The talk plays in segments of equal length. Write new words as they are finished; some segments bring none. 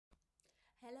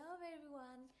Hello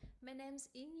everyone, my name is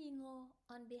Yingo.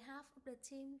 On behalf of the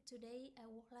team, today I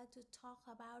would like to talk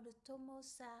about the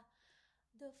TomoSAR,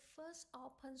 the first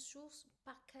open source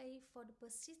package for the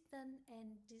persistent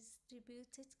and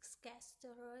distributed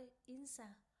scatter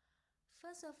InSAR.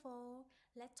 First of all,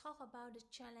 let's talk about the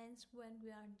challenge when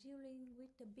we are dealing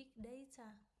with the big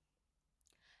data.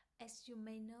 As you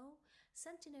may know,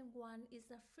 Sentinel-1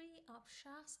 is free of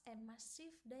charge and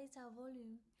massive data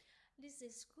volume. This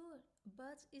is good,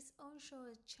 but it's also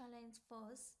a challenge for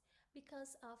us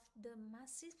because of the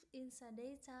massive InSAR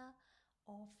data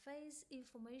or phase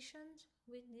information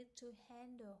we need to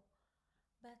handle.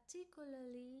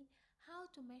 Particularly, how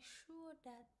to make sure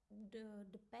that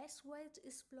the best way to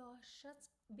explore such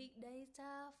big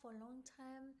data for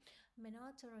long-term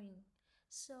monitoring.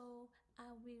 So,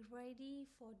 are we ready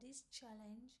for this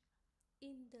challenge?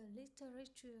 In the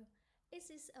literature, it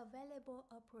is available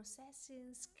a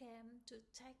processing scheme to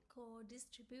tackle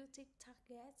distributed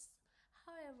targets.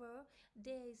 However,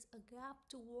 there is a gap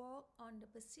to work on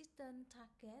the persistent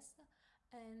targets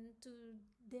and to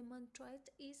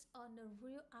demonstrate it on the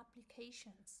real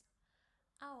applications.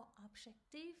 Our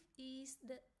objective is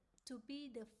to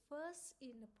be the first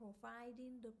in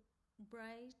providing the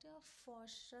bridge for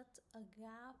such a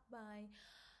gap by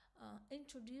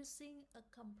introducing a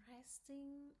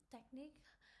compressing technique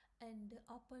and the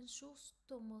open source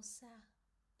TomoSAR.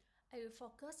 I will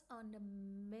focus on the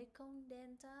Mekong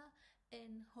Delta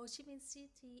and Ho Chi Minh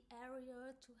City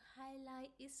area to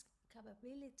highlight its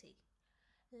capability.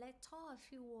 Let's talk a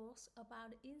few words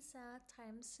about the InSAR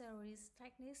time series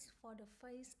techniques for the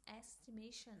phase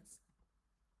estimations.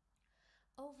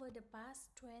 Over the past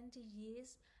 20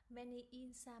 years, many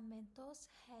InSAR methods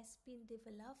have been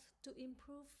developed to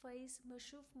improve phase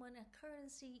measurement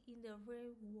accuracy in the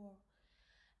real world.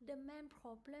 The main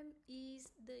problem is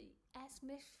the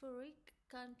atmospheric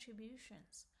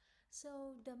contributions.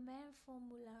 So the main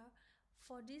formula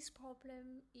for this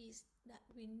problem is that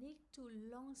we need to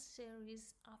long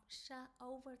series of SAR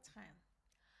over time.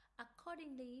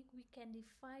 Accordingly, we can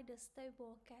define the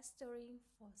stable clustering,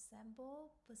 for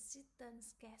example, persistent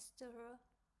scatter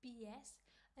PS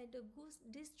and the good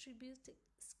distributed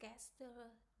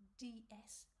scatter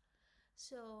DS.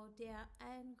 So their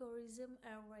algorithm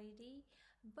are ready,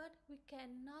 but we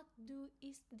cannot do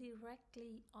it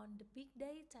directly on the big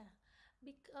data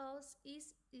because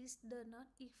it is the not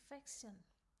efficient.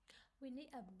 We need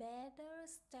a better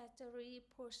statutory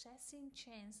processing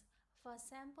chance. For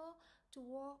example, to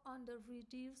work on the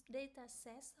reduced data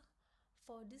sets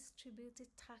for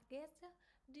distributed targets,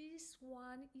 this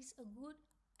one is a good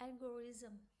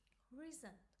algorithm.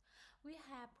 Reason: we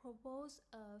have proposed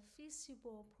a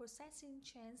feasible processing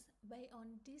chance based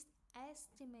on this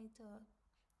estimator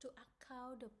to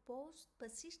account the both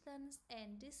persistent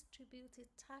and distributed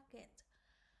target.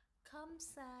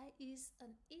 ComSAR is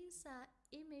an InSAR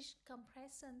image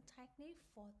compression technique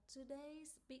for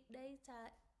today's big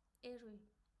data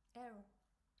era.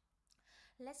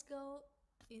 Let's go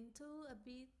into a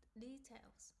bit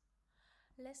details.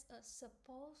 Let's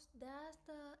suppose that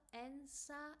the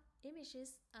InSAR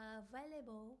images are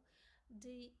available.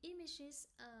 The images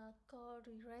are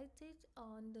correlated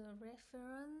on the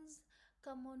reference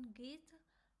common grid,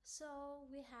 so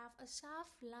we have a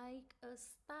shaft like a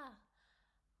star.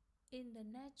 In the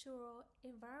natural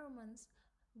environments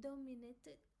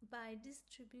dominated by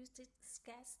distributed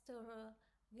scatter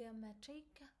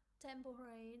geometric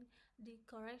temporal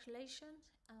decorrelation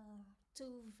are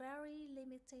two very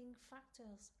limiting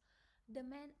factors. The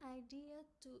main idea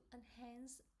to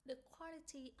enhance the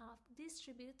quality of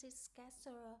distributed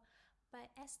scatter by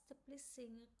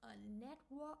establishing a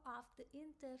network of the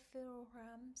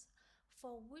interferometrics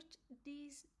for which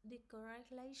these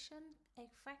decorrelation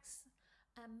effects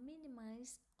are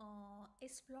minimized or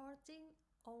exploiting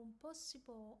all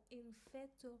possible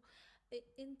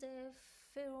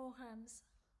interferometrics.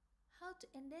 How to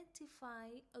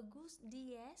identify a good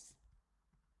DS?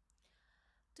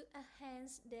 To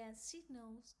enhance their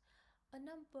signals, a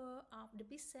number of the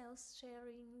pixels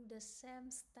sharing the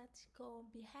same statistical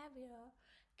behavior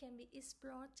can be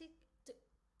exploited to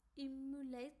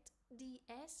emulate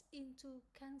DS into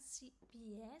ComSAR.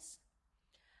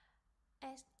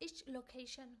 At each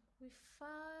location, we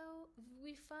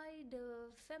find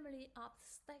the family of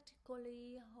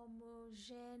statically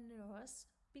homogeneous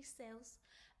pixels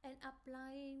and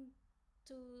applying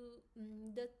to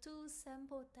the two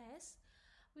sample tests.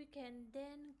 We can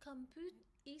then compute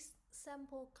each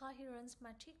sample coherence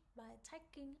matrix by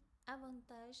taking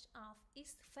advantage of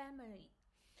each family.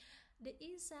 The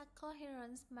InSAR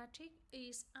coherence matrix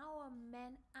is our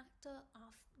main actor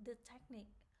of the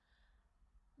technique.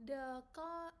 The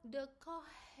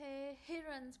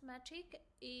coherence metric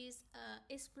is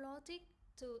exploited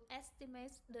to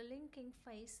estimate the linking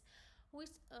phase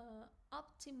with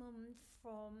optimum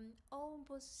from all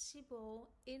possible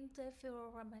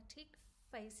interferometric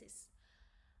phases.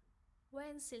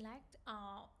 When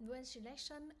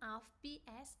selection of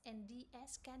PS and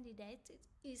DS candidates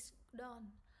is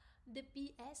done, the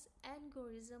PS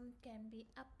algorithm can be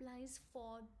applied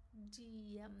for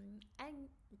the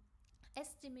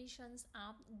estimations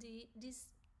of the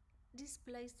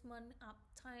displacement of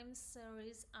time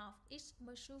series of each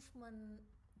measurement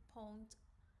point.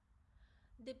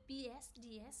 The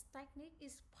PSDS technique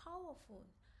is powerful.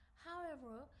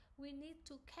 However, we need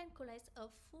to calculate a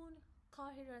full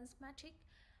coherence metric.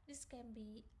 This can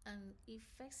be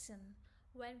inefficient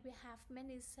when we have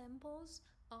many samples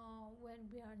or when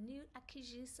new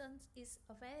acquisitions is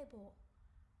available.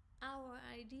 Our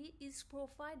idea is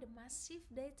provide the massive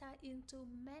data into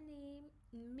many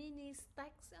mini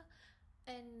stacks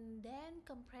and then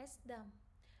compress them.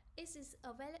 It is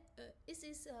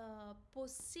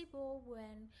possible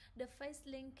when the phase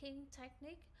linking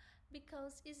technique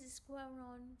because it is well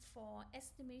known for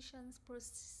estimations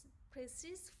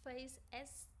precise phase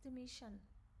estimation.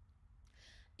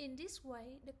 In this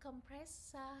way, the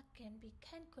compressed SAR can be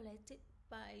calculated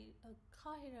by a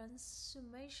coherent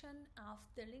summation of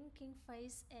the linking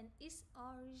phase and its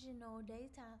original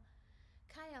data.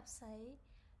 Kind of say,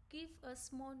 give a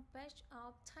small batch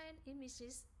of 10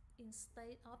 images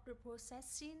instead of the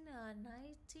processing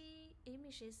 90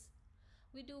 images.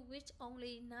 We do with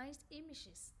only 9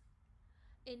 images.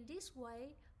 In this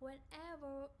way,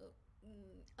 whenever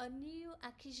a new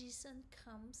acquisition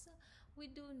comes, we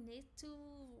do need to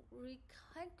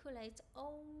recalculate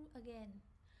all again.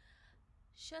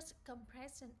 Such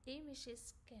compression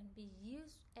images can be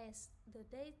used as the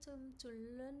datum to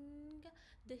link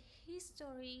the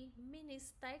history mini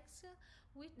stacks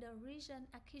with the recent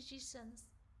acquisitions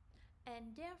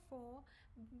and therefore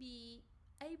be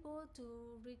able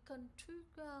to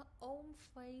reconstruct all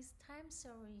phase time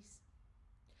series.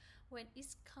 When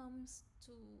it comes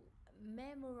to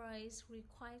memorize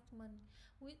requirement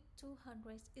with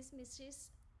 200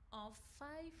 images of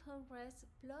 500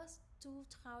 plus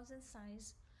 2000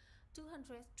 size,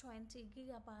 220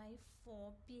 GB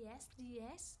for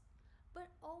PSDS, but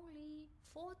only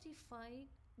 45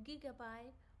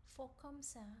 GB for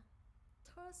ComSAR.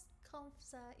 Thus,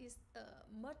 ComSAR is a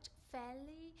much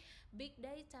fairly big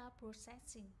data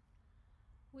processing.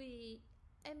 We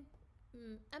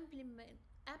implement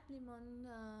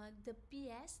the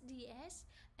PSDS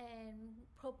and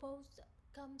proposed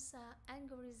ComSAR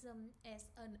algorithm as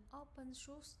an open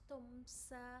source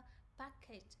TomoSAR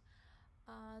package.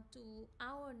 To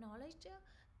our knowledge,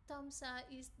 TomoSAR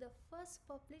is the first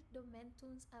public domain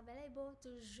tools available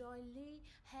to jointly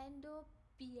handle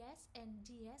PS and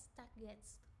DS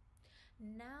targets.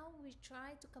 Now we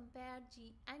try to compare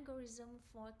the algorithm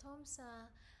for TomoSAR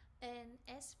and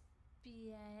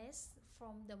SPS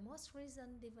from the most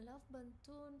recent development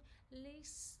tool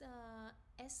list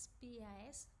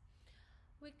SPS.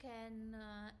 We can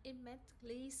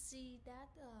immediately see that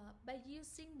by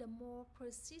using the more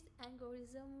precise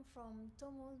algorithm from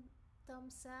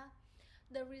TomoSAR,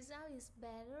 the result is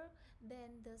better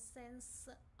than the sense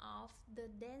of the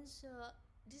denser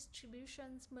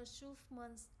distributions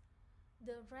measurements.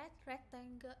 The red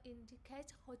rectangle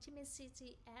indicates Ho Chi Minh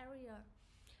City area.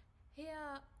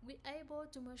 Here, we are able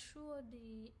to measure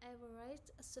the average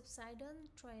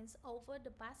subsidence trends over the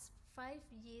past 5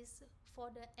 years for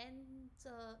the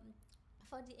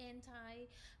entire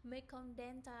Mekong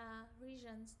Delta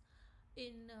regions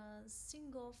in a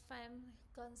single frame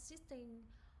consisting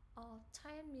of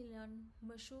 10 million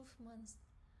measurements.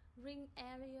 Ring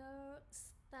area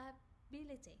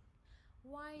stability,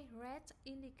 while red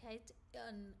indicates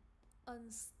an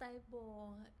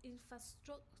unstable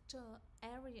infrastructure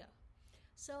area.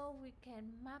 So we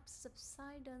can map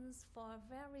subsidence for a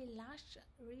very large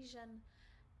region,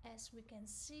 as we can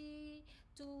see,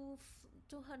 to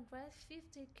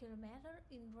 250 km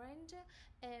in range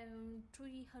and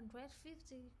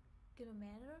 350 km.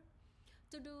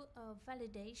 To do a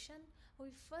validation,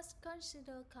 we first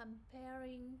consider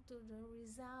comparing to the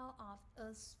result of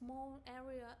a small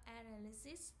area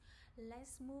analysis.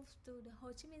 Let's move to the Ho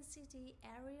Chi Minh City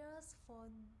areas for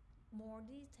more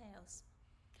details.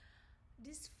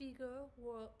 This figure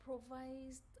was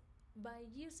provided by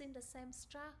using the same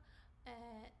structure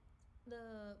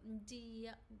the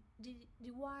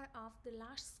wire of the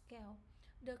large scale.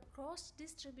 The cross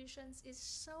distributions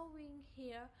is showing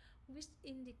here, which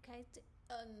indicate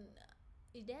an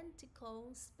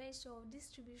identical spatial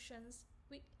distributions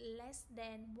with less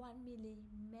than 1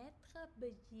 millimeter per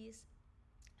year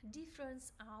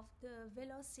difference of the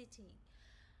velocity.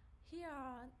 Here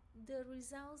are the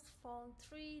results from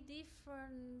 3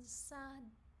 different SAR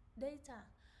data,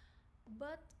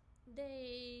 but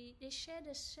they share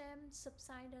the same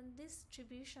subsidence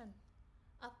distribution.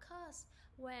 Of course,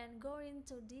 when going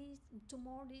to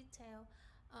more detail,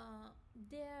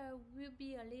 there will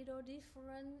be a little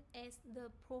different as the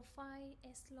profile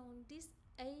as long this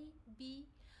A, B,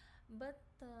 but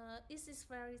it is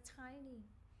very tiny.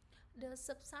 The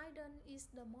subsidence is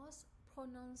the most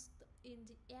pronounced in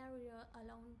the area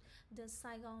along the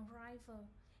Sai Gon River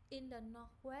in the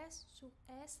northwest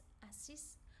southwest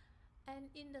axis, and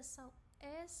in the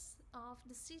southeast of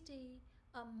the city,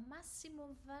 a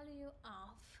maximum value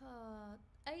of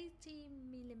 80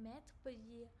 millimeters per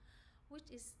year, which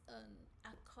is an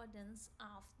accordance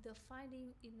of the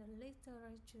finding in the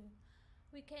literature.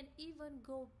 We can even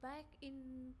go back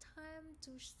in time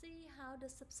to see how the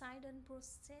subsidence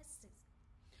processes.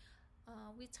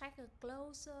 We take a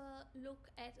closer look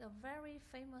at a very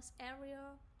famous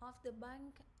area of the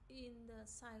bank in the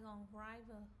Sai Gon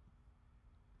River.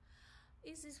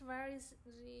 It's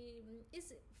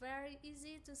very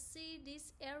easy to see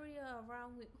this area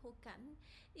around with Ho Chi Minh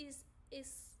is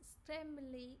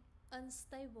extremely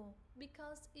unstable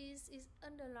because its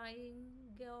underlying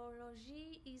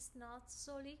geology is not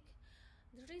solid.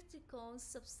 The critical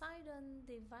subsidence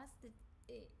devastated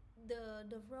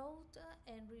the road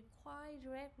and require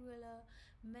regular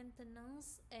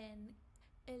maintenance and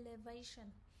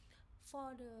elevation.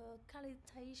 For the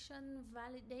calculation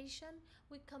validation,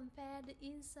 we compare the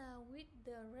InSAR with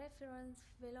the reference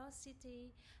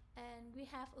velocity, and we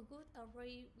have a good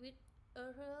array with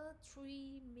error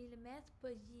 3 millimeters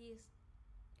per year.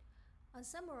 On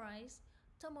summarize,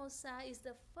 TomoSAR is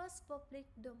the first public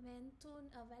domain tool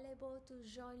available to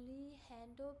jointly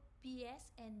handle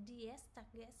PS and DS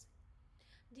targets.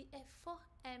 The effort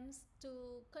aims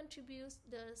to contribute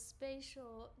the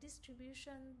spatial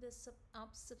distribution of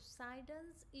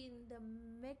subsidence in the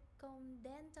Mekong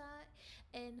Delta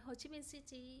and Ho Chi Minh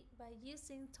City by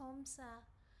using TomoSAR.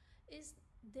 It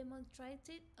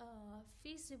demonstrated a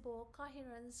feasible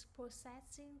coherence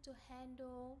processing to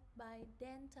handle by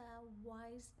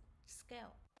delta-wide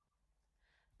scale.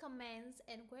 Comments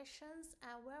and questions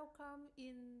are welcome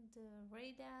in the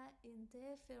Radar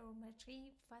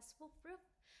Interferometry Facebook group.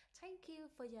 Thank you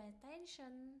for your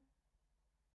attention.